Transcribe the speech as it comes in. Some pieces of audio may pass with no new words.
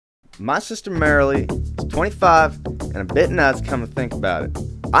My sister Marilee is 25 and a bit nuts, come to think about it.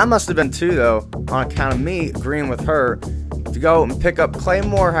 I must have been too, though, on account of me agreeing with her to go and pick up Clay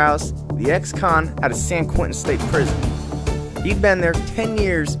Morehouse, the ex-con out of San Quentin State Prison. He'd been there 10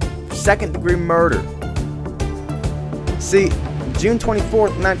 years for second-degree murder. See, June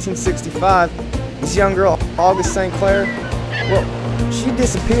 24th, 1965, this young girl, August St. Clair, well, she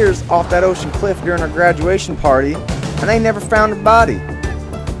disappears off that ocean cliff during her graduation party, and they never found her body.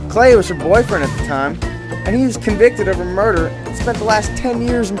 Clay was her boyfriend at the time, and he was convicted of her murder and spent the last 10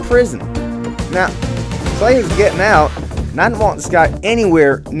 years in prison. Now, Clay was getting out, and I didn't want this guy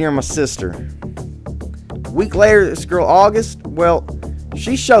anywhere near my sister. A week later, this girl August, well,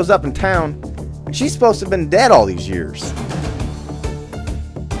 she shows up in town, and she's supposed to have been dead all these years.